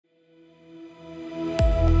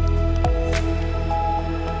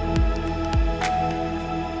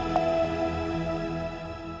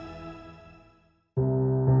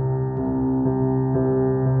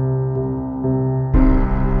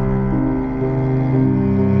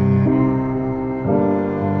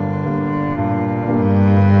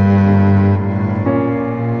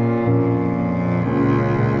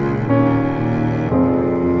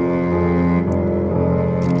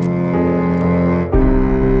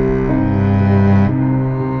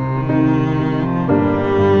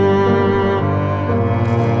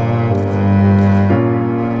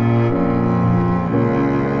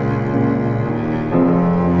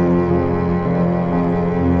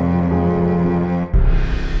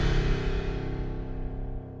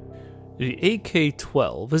The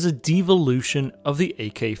AK12 is a devolution of the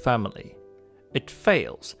AK family. It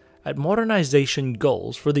fails at modernization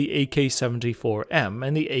goals for the AK-74M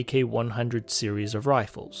and the AK-100 series of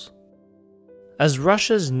rifles. As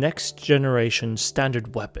Russia's next-generation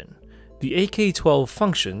standard weapon, the AK-12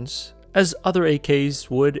 functions as other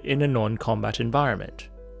AKs would in a non-combat environment.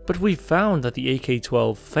 But we've found that the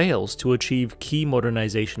AK-12 fails to achieve key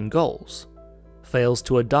modernization goals, fails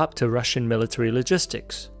to adapt to Russian military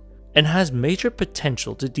logistics, and has major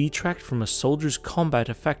potential to detract from a soldier's combat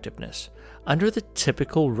effectiveness under the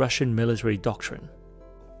typical Russian military doctrine.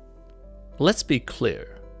 Let's be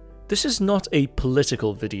clear, this is not a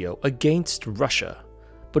political video against Russia,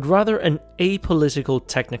 but rather an apolitical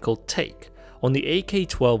technical take on the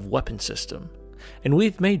AK-12 weapon system, and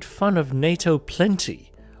we've made fun of NATO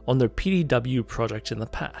plenty on their PDW project in the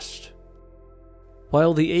past.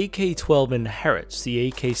 While the AK-12 inherits the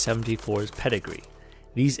AK-74's pedigree,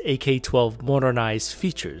 these AK-12 modernized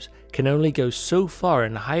features can only go so far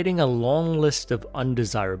in hiding a long list of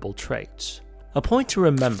undesirable traits. A point to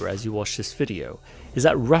remember as you watch this video is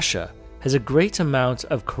that Russia has a great amount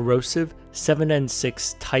of corrosive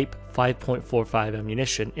 7N6 Type 5.45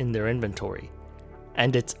 ammunition in their inventory,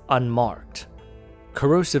 and it's unmarked.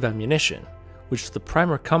 Corrosive ammunition, which the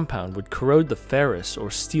primer compound would corrode the ferrous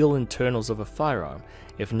or steel internals of a firearm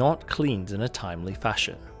if not cleaned in a timely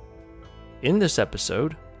fashion. In this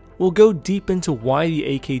episode, we'll go deep into why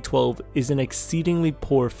the AK-12 is an exceedingly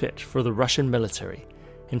poor fit for the Russian military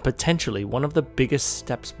and potentially one of the biggest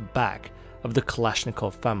steps back of the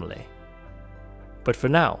Kalashnikov family. But for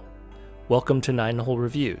now, welcome to 9-Hole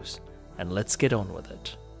Reviews, and let's get on with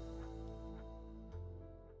it.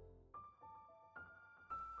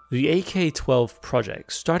 The AK-12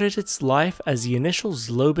 project started its life as the initial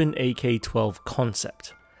Zlobin AK-12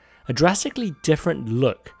 concept, a drastically different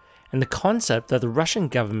look and the concept that the Russian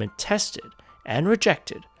government tested and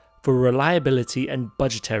rejected for reliability and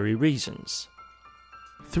budgetary reasons.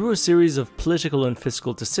 Through a series of political and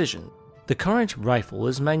fiscal decisions, the current rifle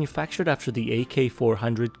is manufactured after the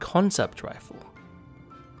AK-400 concept rifle.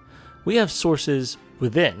 We have sources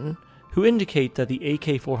within who indicate that the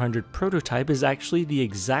AK-400 prototype is actually the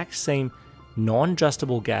exact same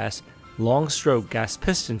non-adjustable gas, long-stroke gas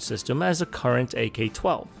piston system as the current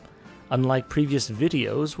AK-12. Unlike previous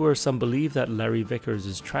videos where some believe that Larry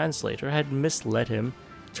Vickers' translator had misled him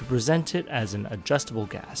to present it as an adjustable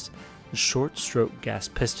gas, short-stroke gas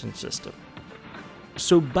piston system.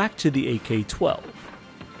 So back to the AK-12.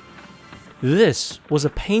 This was a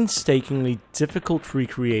painstakingly difficult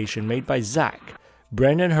recreation made by Zach,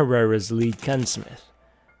 Brendan Herrera's lead gunsmith,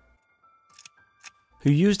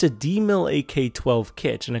 who used a D-Mill AK-12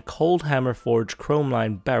 kit and a cold hammer forged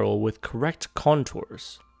chrome-lined barrel with correct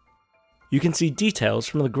contours. You can see details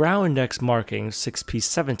from the Grau Index markings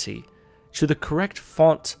 6P70 to the correct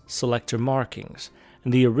font selector markings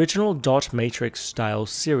and the original dot matrix style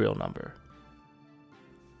serial number.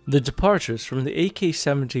 The departures from the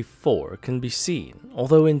AK-74 can be seen,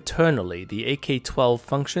 although internally the AK-12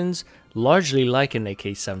 functions largely like an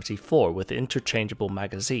AK-74 with interchangeable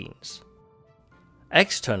magazines.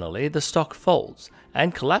 Externally, the stock folds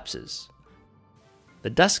and collapses. The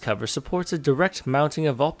dust cover supports a direct mounting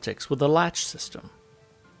of optics with a latch system.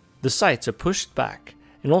 The sights are pushed back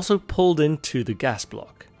and also pulled into the gas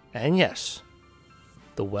block. And yes,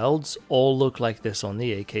 the welds all look like this on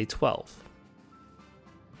the AK-12.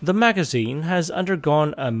 The magazine has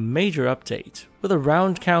undergone a major update with a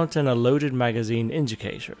round count and a loaded magazine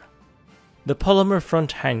indicator. The polymer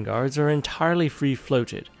front handguards are entirely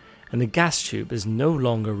free-floated and the gas tube is no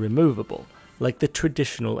longer removable like the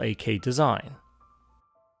traditional AK design.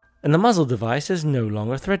 And the muzzle device is no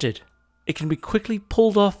longer threaded. It can be quickly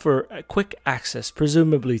pulled off for quick access,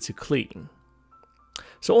 presumably to clean.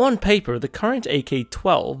 So on paper, the current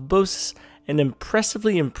AK-12 boasts an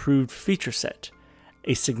impressively improved feature set,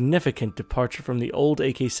 a significant departure from the old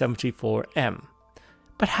AK-74M.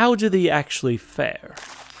 But how do they actually fare?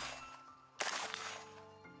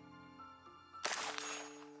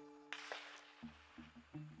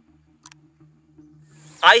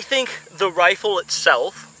 I think the rifle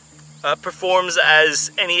itself performs as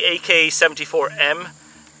any AK-74M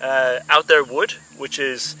out there would, which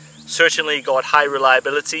is certainly got high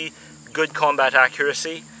reliability, good combat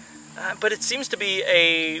accuracy, but it seems to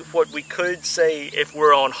be what we could say, if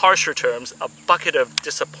we're on harsher terms, a bucket of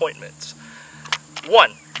disappointments.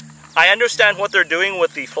 One, I understand what they're doing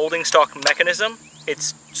with the folding stock mechanism.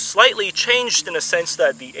 It's slightly changed in a sense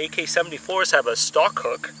that the AK-74s have a stock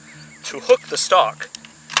hook to hook the stock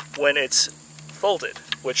when it's folded,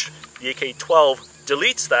 which the AK-12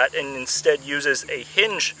 deletes that and instead uses a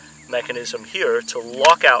hinge mechanism here to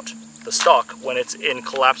lock out the stock when it's in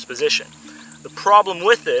collapsed position. The problem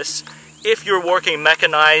with this, if you're working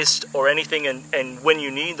mechanized or anything and when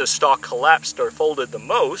you need the stock collapsed or folded the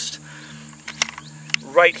most,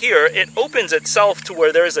 right here it opens itself to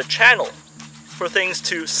where there's a channel for things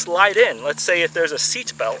to slide in. Let's say if there's a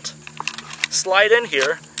seat belt, slide in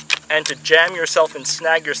here and to jam yourself and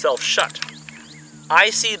snag yourself shut. I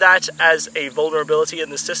see that as a vulnerability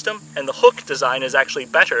in the system, and the hook design is actually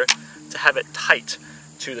better to have it tight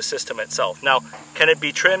to the system itself. Now, can it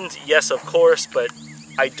be trimmed? Yes, of course, but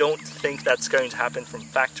I don't think that's going to happen from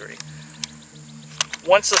factory.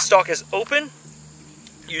 Once the stock is open,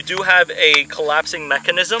 you do have a collapsing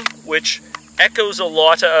mechanism, which echoes a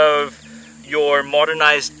lot of your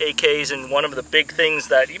modernized AKs, and one of the big things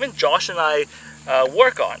that even Josh and I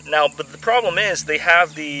work on. Now, but the problem is they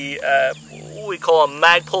have the what we call a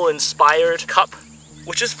Magpul inspired cup,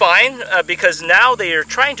 which is fine because now they are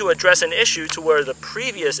trying to address an issue to where the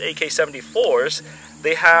previous AK-74s,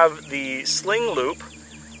 they have the sling loop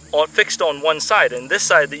fixed on one side, and this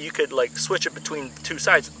side that you could like switch it between two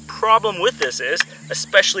sides. The problem with this is,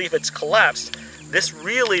 especially if it's collapsed, this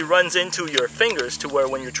really runs into your fingers to where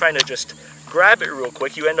when you're trying to just grab it real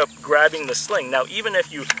quick, you end up grabbing the sling. Now, even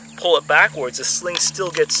if you pull it backwards, the sling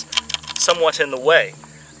still gets somewhat in the way.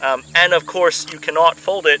 And of course, you cannot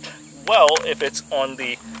fold it well if it's on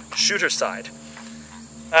the shooter side.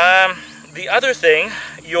 The other thing,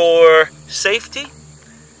 your safety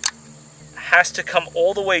has to come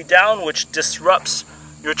all the way down, which disrupts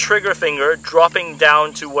your trigger finger dropping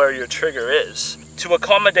down to where your trigger is, to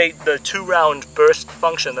accommodate the 2-round burst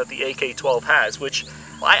function that the AK12 has, which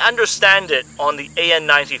I understand it on the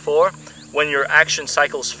AN94 when your action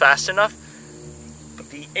cycles fast enough, but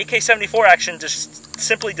the AK-74 action just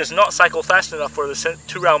simply does not cycle fast enough for the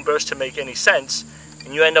 2-round burst to make any sense,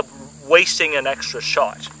 and you end up wasting an extra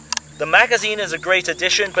shot. The magazine is a great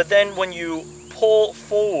addition, but then when you pull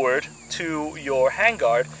forward to your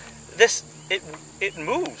handguard, it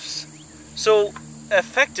moves. So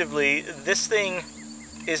effectively, this thing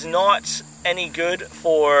is not any good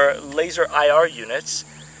for laser IR units,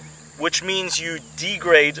 which means you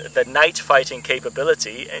degrade the night fighting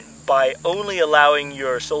capability by only allowing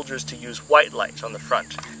your soldiers to use white light on the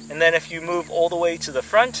front. And then if you move all the way to the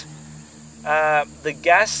front, the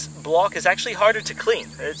gas block is actually harder to clean.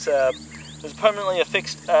 There's permanently a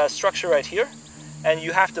fixed structure right here, and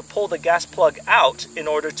you have to pull the gas plug out in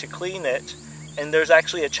order to clean it. And there's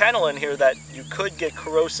actually a channel in here that you could get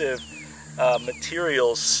corrosive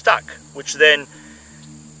materials stuck, which then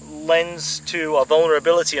lends to a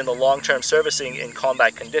vulnerability in the long-term servicing in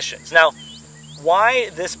combat conditions. Now,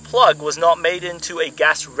 why this plug was not made into a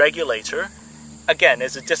gas regulator, again,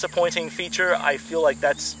 is a disappointing feature. I feel like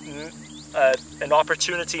that's an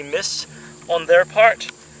opportunity missed on their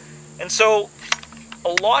part. And so,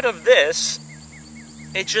 a lot of this,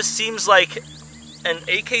 it just seems like an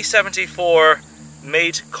AK-74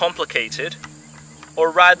 made complicated,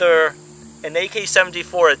 or rather, an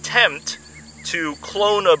AK-74 attempt to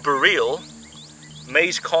clone a Beryl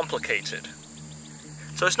made complicated.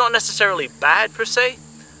 So it's not necessarily bad per se,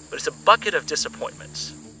 but it's a bucket of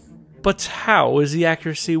disappointments. But how is the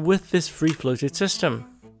accuracy with this free-floated system?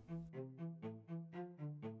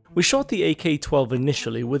 We shot the AK-12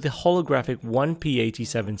 initially with the holographic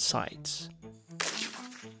 1P87 sights.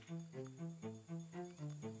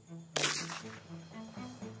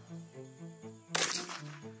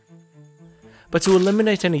 But to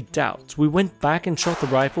eliminate any doubts, we went back and shot the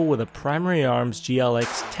rifle with a Primary Arms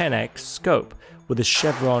GLX 10X scope with a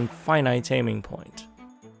chevron finite aiming point.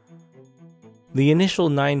 The initial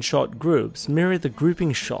 9-shot groups mirrored the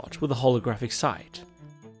grouping shot with a holographic sight.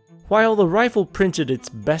 While the rifle printed its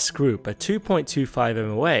best group at 2.25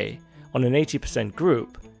 MOA on an 80%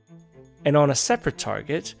 group, and on a separate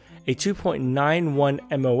target, a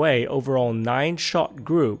 2.91 MOA overall 9-shot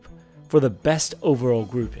group for the best overall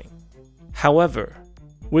grouping. However,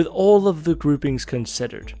 with all of the groupings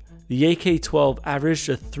considered, the AK-12 averaged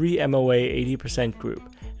a 3 MOA 80% group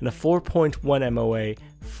and a 4.1 MOA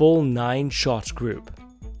full 9-shot group.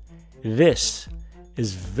 This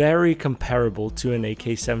is very comparable to an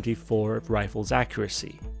AK-74 rifle's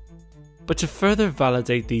accuracy. But to further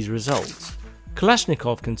validate these results,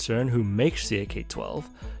 Kalashnikov Concern, who makes the AK-12,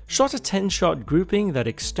 shot a 10-shot grouping that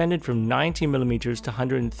extended from 90mm to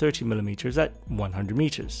 130mm at 100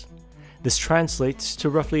 meters. This translates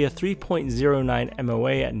to roughly a 3.09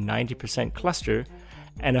 MOA at 90% cluster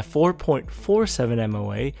and a 4.47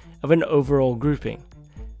 MOA of an overall grouping.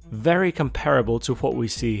 Very comparable to what we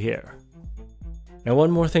see here. Now,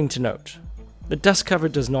 one more thing to note. The dust cover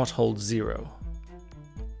does not hold 0.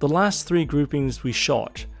 The last 3 groupings we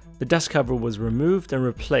shot, the dust cover was removed and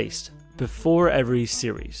replaced before every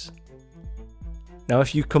series. Now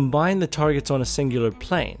if you combine the targets on a singular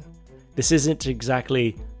plane, this isn't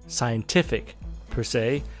exactly scientific per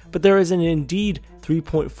se, but there is an indeed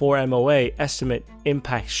 3.4 MOA estimate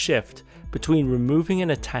impact shift between removing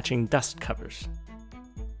and attaching dust covers.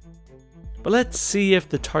 But let's see if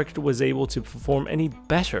the target was able to perform any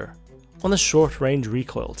better on the short-range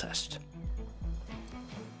recoil test.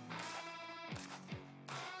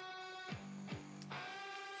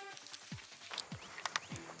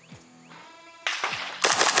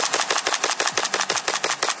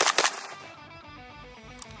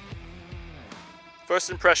 First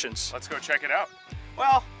impressions. Let's go check it out.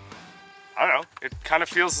 Well, I don't know. It kind of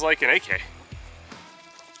feels like an AK.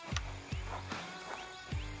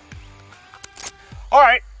 All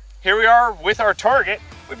right, here we are with our target.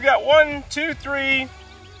 We've got 1, 2, 3,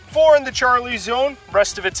 4 in the Charlie zone.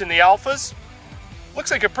 Rest of it's in the alphas.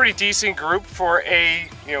 Looks like a pretty decent group for a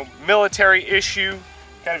military issue,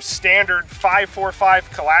 kind of standard 5.45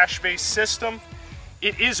 Kalash-based system.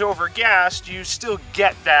 It is overgassed. You still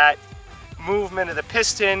get that movement of the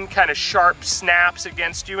piston, kind of sharp snaps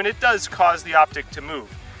against you, and it does cause the optic to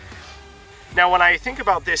move. Now, when I think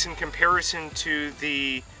about this in comparison to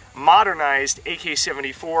the modernized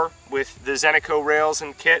AK-74 with the Zenico rails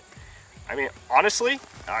and kit, I mean, honestly,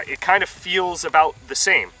 it kind of feels about the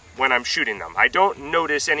same when I'm shooting them. I don't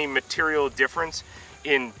notice any material difference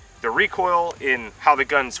in the recoil, in how the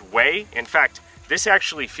guns weigh. In fact, this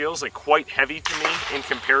actually feels like quite heavy to me in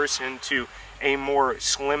comparison to a more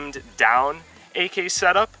slimmed down AK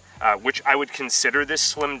setup, which I would consider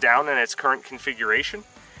this slimmed down in its current configuration.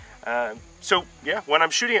 So yeah, when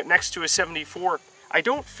I'm shooting it next to a 74, I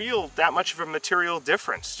don't feel that much of a material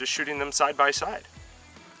difference just shooting them side by side.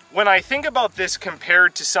 When I think about this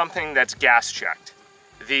compared to something that's gas checked,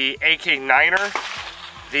 the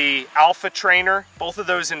AK-9er, the Alpha Trainer, both of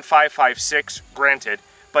those in 5.56, granted,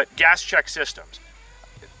 but gas check systems,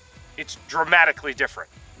 it's dramatically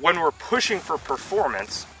different. When we're pushing for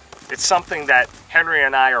performance, it's something that Henry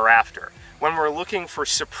and I are after. When we're looking for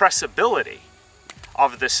suppressibility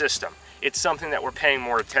of the system, it's something that we're paying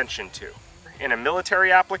more attention to. In a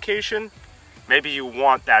military application, maybe you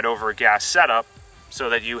want that overgas setup so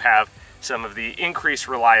that you have some of the increased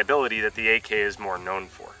reliability that the AK is more known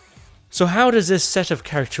for. So how does this set of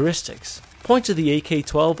characteristics point to the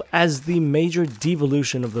AK-12 as the major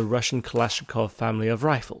devolution of the Russian Kalashnikov family of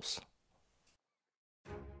rifles?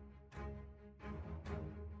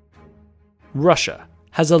 Russia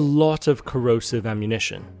has a lot of corrosive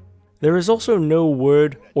ammunition. There is also no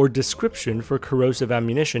word or description for corrosive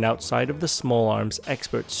ammunition outside of the small arms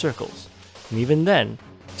expert circles, and even then,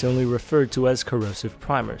 it's only referred to as corrosive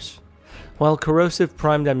primers. While corrosive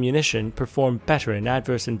primed ammunition perform better in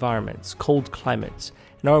adverse environments, cold climates,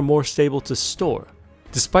 and are more stable to store,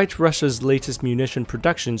 despite Russia's latest munition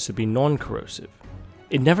productions to be non-corrosive,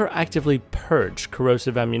 it never actively purged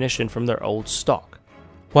corrosive ammunition from their old stock.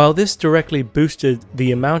 While this directly boosted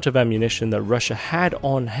the amount of ammunition that Russia had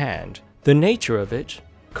on hand, the nature of it,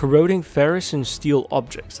 corroding ferrous and steel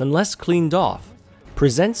objects unless cleaned off,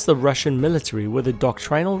 presents the Russian military with a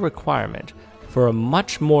doctrinal requirement for a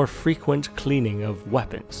much more frequent cleaning of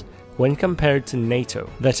weapons when compared to NATO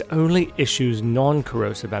that only issues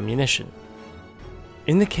non-corrosive ammunition.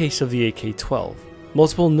 In the case of the AK-12,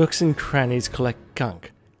 multiple nooks and crannies collect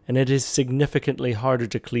gunk, and it is significantly harder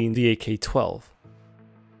to clean the AK-12.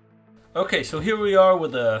 Okay, so here we are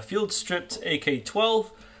with a field stripped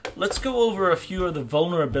AK-12. Let's go over a few of the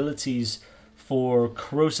vulnerabilities for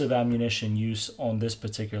corrosive ammunition use on this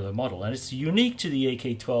particular model, and it's unique to the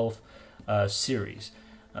AK-12 series.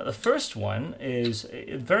 The first one is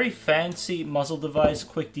a very fancy muzzle device,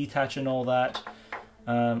 quick detach and all that,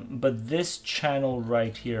 but this channel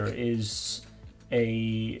right here is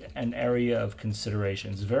an area of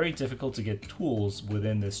consideration. It's very difficult to get tools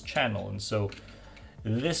within this channel, and so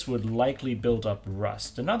this would likely build up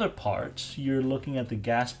rust. Another part, you're looking at the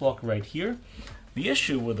gas block right here. The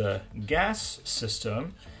issue with a gas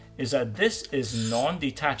system is that this is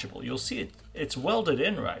non-detachable. You'll see it's welded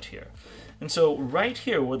in right here. And so right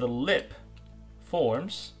here where the lip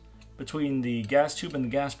forms between the gas tube and the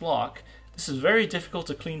gas block, this is very difficult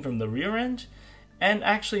to clean from the rear end, and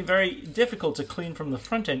actually very difficult to clean from the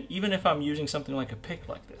front end, even if I'm using something like a pick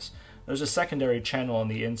like this. There's a secondary channel on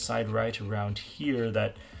the inside right around here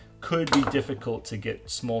that could be difficult to get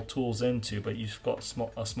small tools into, but you've got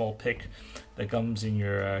a small pick that comes in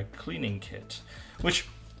your cleaning kit. Which,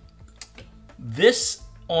 this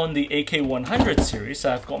on the AK100 series,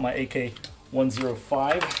 so I've got my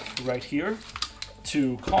AK105 right here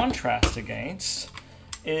to contrast against,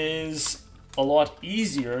 is a lot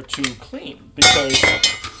easier to clean, because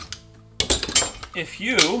if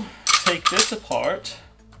you take this apart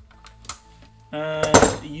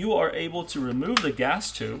and you are able to remove the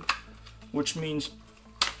gas tube, which means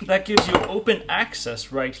that gives you open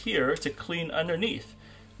access right here to clean underneath,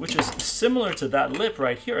 which is similar to that lip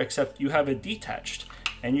right here, except you have it detached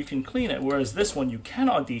and you can clean it, whereas this one you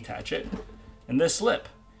cannot detach it, and this lip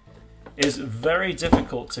is very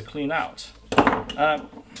difficult to clean out.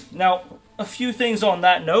 Now, a few things on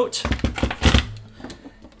that note.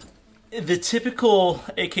 The typical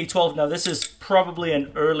AK12, now this is probably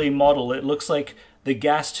an early model. It looks like the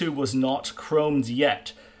gas tube was not chromed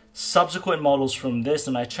yet. Subsequent models from this,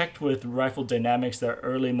 and I checked with Rifle Dynamics, their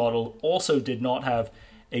early model also did not have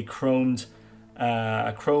a chrome-lined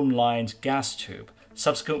gas tube.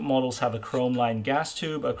 Subsequent models have a chrome-lined gas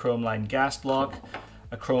tube, a chrome-lined gas block,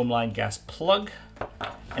 a chrome-lined gas plug,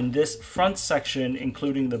 and this front section,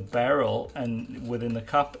 including the barrel and within the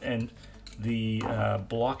cup and the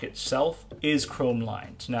block itself, is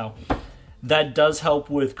chrome-lined. Now, that does help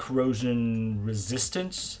with corrosion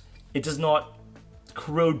resistance. It does not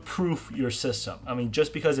corrode-proof your system. I mean,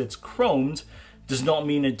 just because it's chromed does not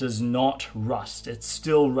mean it does not rust. It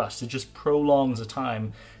still rusts. It just prolongs the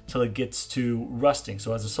time till it gets to rusting.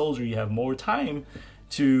 So as a soldier, you have more time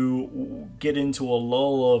to get into a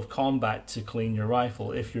lull of combat to clean your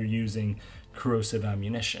rifle if you're using corrosive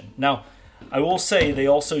ammunition. Now, I will say they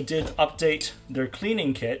also did update their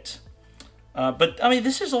cleaning kit, but I mean,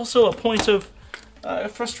 this is also a point of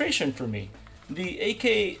frustration for me. The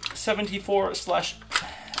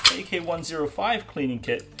AK74/AK105 cleaning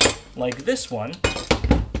kit, like this one,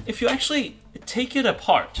 if you actually take it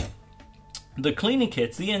apart, the cleaning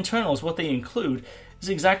kits, the internals, what they include is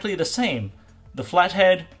exactly the same. The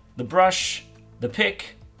flathead, the brush, the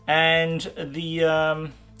pick, and the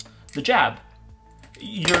jab.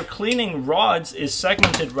 Your cleaning rods is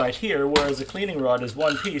segmented right here, whereas the cleaning rod is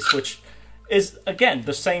one piece, which is, again,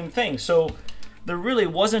 the same thing. So there really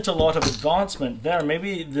wasn't a lot of advancement there.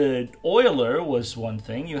 Maybe the oiler was one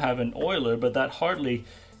thing. You have an oiler, but that hardly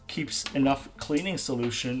keeps enough cleaning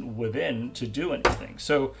solution within to do anything.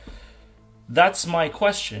 So that's my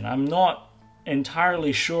question. I'm not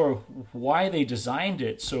entirely sure why they designed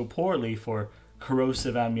it so poorly for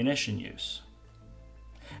corrosive ammunition use.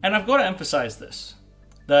 And I've got to emphasize this,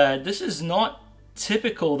 that this is not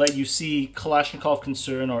typical that you see Kalashnikov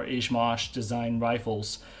Concern or Izhmash design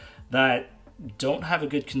rifles that don't have a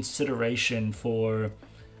good consideration for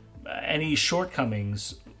any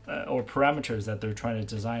shortcomings or parameters that they're trying to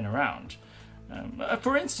design around.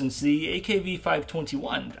 For instance, the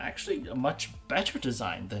AKV521, actually a much better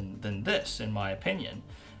design than this, in my opinion.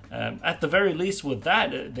 At the very least with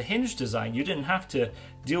that, the hinge design, you didn't have to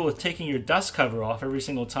deal with taking your dust cover off every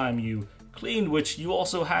single time you cleaned, which you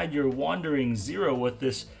also had your wandering zero with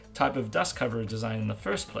this type of dust cover design in the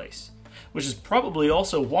first place. Which is probably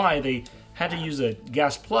also why they had to use a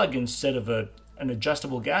gas plug instead of an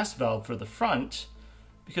adjustable gas valve for the front,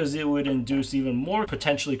 because it would induce even more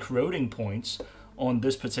potentially corroding points on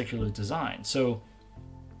this particular design. So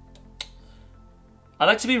I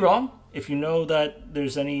like to be wrong. If you know that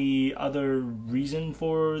there's any other reason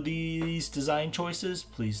for these design choices,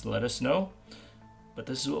 please let us know. But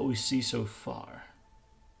this is what we see so far.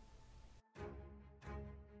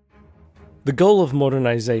 The goal of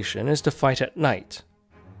modernization is to fight at night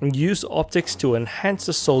and use optics to enhance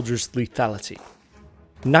a soldier's lethality.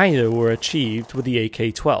 Neither were achieved with the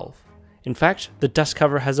AK-12. In fact, the dust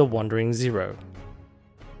cover has a wandering zero.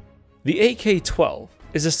 The AK-12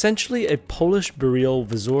 is essentially a Polish burial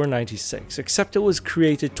Vizor 96, except it was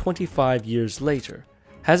created 25 years later,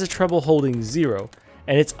 has a treble holding zero,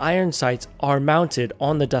 and its iron sights are mounted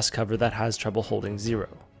on the dust cover that has treble holding zero.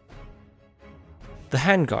 The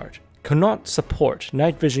handguard cannot support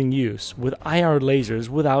night vision use with IR lasers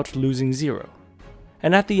without losing zero.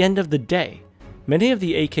 And at the end of the day, many of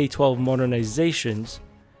the AK-12 modernizations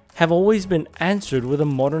have always been answered with a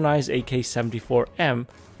modernized AK-74M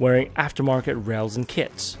wearing aftermarket rails and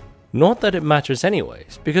kits. Not that it matters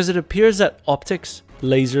anyways, because it appears that optics,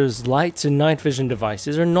 lasers, lights, and night vision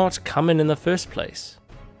devices are not common in the first place.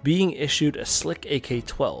 Being issued a slick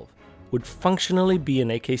AK-12 would functionally be an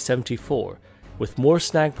AK-74 with more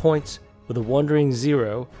snag points, with a wandering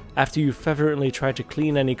zero after you fervently try to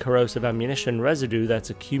clean any corrosive ammunition residue that's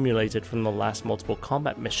accumulated from the last multiple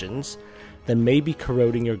combat missions, then may be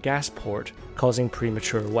corroding your gas port, causing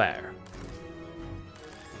premature wear.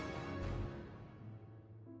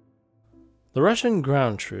 The Russian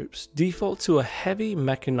ground troops default to a heavy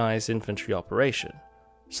mechanized infantry operation,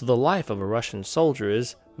 so the life of a Russian soldier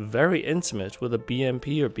is very intimate with a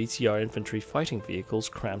BMP or BTR infantry fighting vehicle's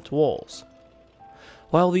cramped walls.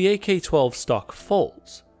 While the AK12 stock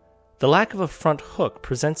folds, the lack of a front hook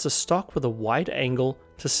presents the stock with a wide angle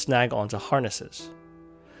to snag onto harnesses.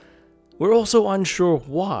 We're also unsure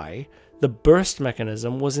why the burst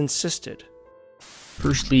mechanism was insisted.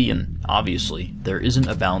 Firstly, and obviously, there isn't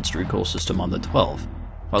a balanced recoil system on the 12.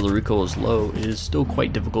 While the recoil is low, it is still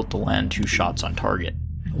quite difficult to land 2 shots on target.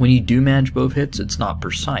 When you do manage both hits, it's not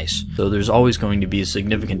precise, so there's always going to be a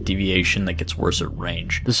significant deviation that gets worse at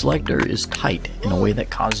range. The selector is tight in a way that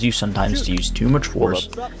causes you sometimes to use too much force,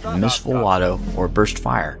 miss full auto, or burst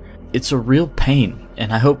fire. It's a real pain,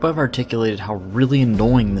 and I hope I've articulated how really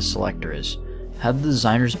annoying this selector is. Had the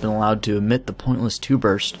designers been allowed to omit the pointless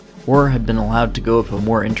 2-burst, or had been allowed to go with a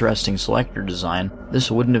more interesting selector design, this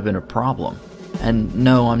wouldn't have been a problem. And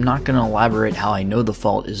no, I'm not going to elaborate how I know the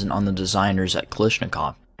fault isn't on the designers at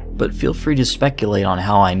Kalashnikov, but feel free to speculate on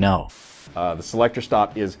how I know. The selector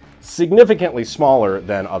stop is significantly smaller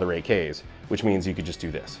than other AKs, which means you could just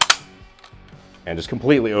do this and just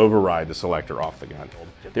completely override the selector off the gun.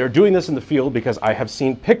 They're doing this in the field because I have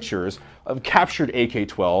seen pictures of captured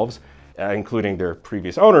AK-12s, including their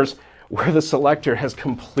previous owners, where the selector has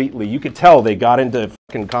completely, you could tell they got into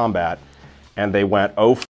fucking combat and they went,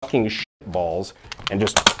 oh fucking shit balls, and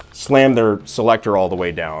just slammed their selector all the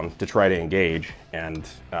way down to try to engage and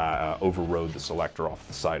overrode the selector off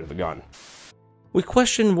the side of the gun. We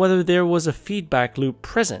question whether there was a feedback loop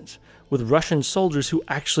present with Russian soldiers who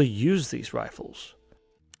actually used these rifles.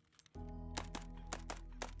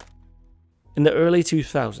 In the early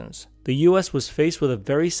 2000s, the US was faced with a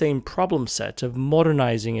very same problem set of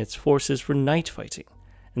modernizing its forces for night fighting,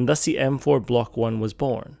 and thus the M4 Block 1 was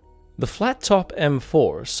born. The flat-top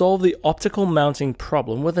M4 solved the optical mounting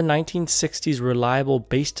problem with a 1960s reliable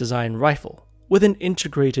base design rifle with an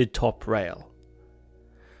integrated top rail.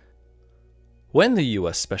 When the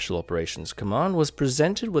US Special Operations Command was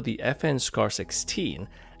presented with the FN SCAR-16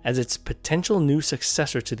 as its potential new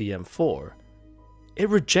successor to the M4, it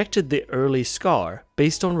rejected the early SCAR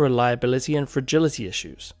based on reliability and fragility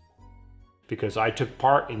issues. Because I took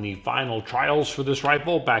part in the final trials for this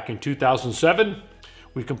rifle back in 2007,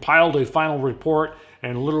 we compiled a final report,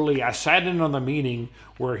 and literally I sat in on the meeting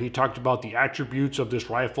where he talked about the attributes of this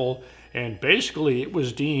rifle, and basically it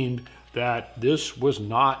was deemed that this was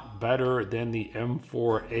not better than the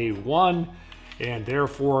M4A1, and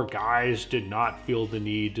therefore guys did not feel the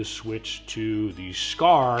need to switch to the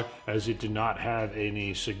SCAR, as it did not have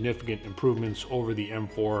any significant improvements over the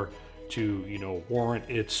M4 to, warrant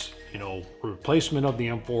its, replacement of the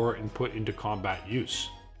M4 and put into combat use.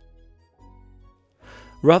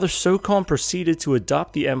 Rather, SOCOM proceeded to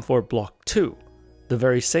adopt the M4 Block 2, the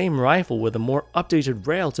very same rifle with a more updated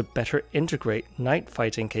rail to better integrate night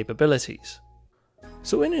fighting capabilities.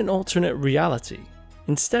 So in an alternate reality,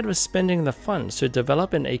 instead of spending the funds to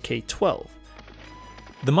develop an AK-12,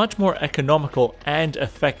 the much more economical and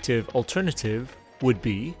effective alternative would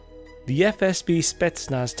be the FSB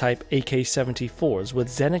Spetsnaz type AK-74s with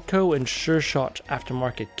Zenitco and SureShot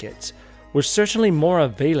aftermarket kits were certainly more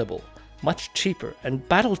available, much cheaper, and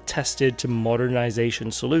battle-tested to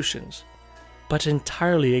modernization solutions, but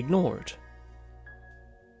entirely ignored.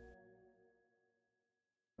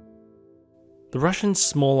 The Russian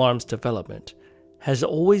small arms development has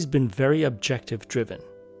always been very objective-driven,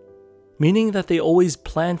 meaning that they always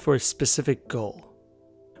plan for a specific goal.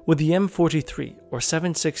 With the M43 or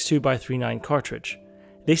 7.62x39 cartridge,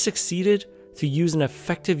 they succeeded to use an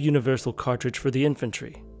effective universal cartridge for the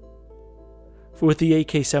infantry. With the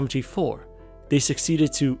AK-74, they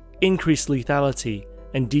succeeded to increase lethality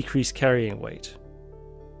and decrease carrying weight.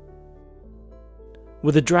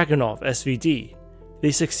 With the Dragunov SVD, they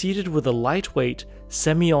succeeded with a lightweight,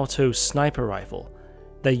 semi-auto sniper rifle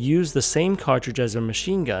that used the same cartridge as their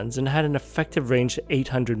machine guns and had an effective range to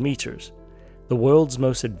 800 meters, the world's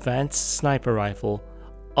most advanced sniper rifle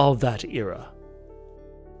of that era.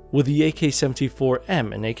 With the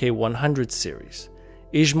AK-74M and AK-100 series,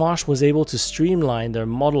 Izhmash was able to streamline their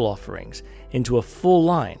model offerings into a full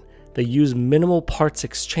line that used minimal parts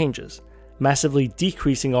exchanges, massively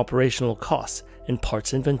decreasing operational costs and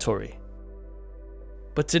parts inventory.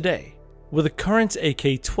 But today, with the current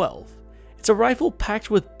AK-12, it's a rifle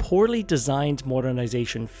packed with poorly designed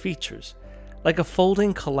modernization features, like a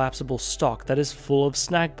folding collapsible stock that is full of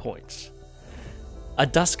snag points, a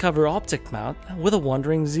dust cover optic mount with a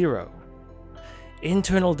wandering zero,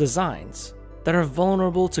 internal designs that are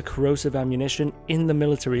vulnerable to corrosive ammunition in the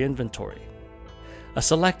military inventory, a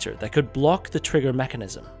selector that could block the trigger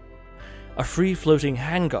mechanism, a free-floating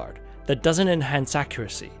handguard that doesn't enhance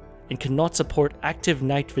accuracy and cannot support active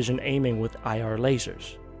night vision aiming with IR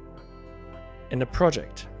lasers. in a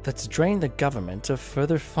project that's drained the government of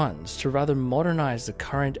further funds to rather modernize the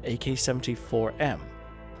current AK-74M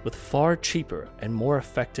with far cheaper and more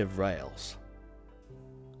effective rails.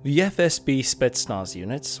 The FSB Spetsnaz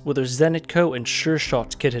units, with their Zenitco and Sure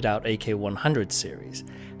Shot kitted out AK-100 series,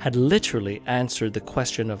 had literally answered the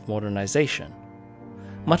question of modernization.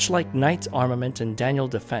 Much like Knight's Armament and Daniel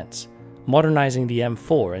Defense, modernizing the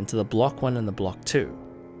M4 into the Block 1 and the Block 2.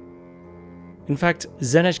 In fact,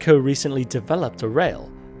 Zenitco recently developed a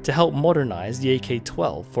rail to help modernize the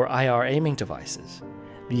AK12 for IR aiming devices,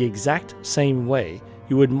 the exact same way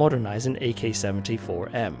you would modernize an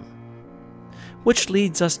AK-74M. Which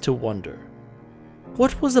leads us to wonder,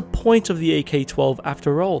 what was the point of the AK-12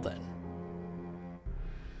 after all then?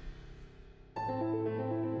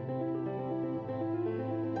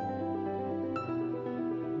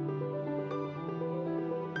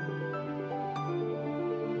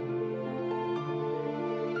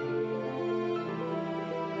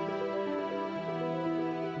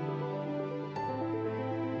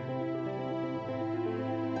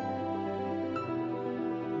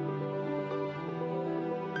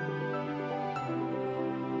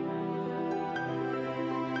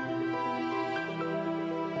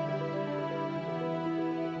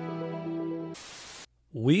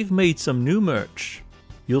 We've made some new merch.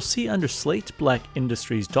 You'll see under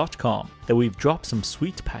SlateBlackIndustries.com that we've dropped some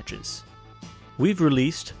sweet patches. We've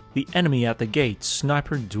released the Enemy at the Gate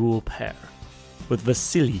Sniper Dual Pair, with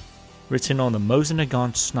Vasily written on the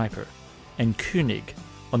Mosin-Nagant Sniper and König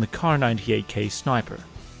on the Kar98K Sniper.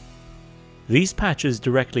 These patches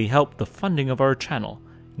directly help the funding of our channel,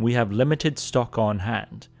 and we have limited stock on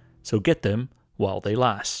hand, so get them while they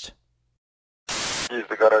last. Есть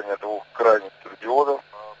загорание двух крайних диодов.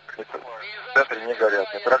 В центре не горят,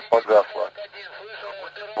 нейтраль погасла.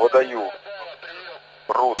 Выдаю.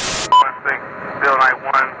 Рут.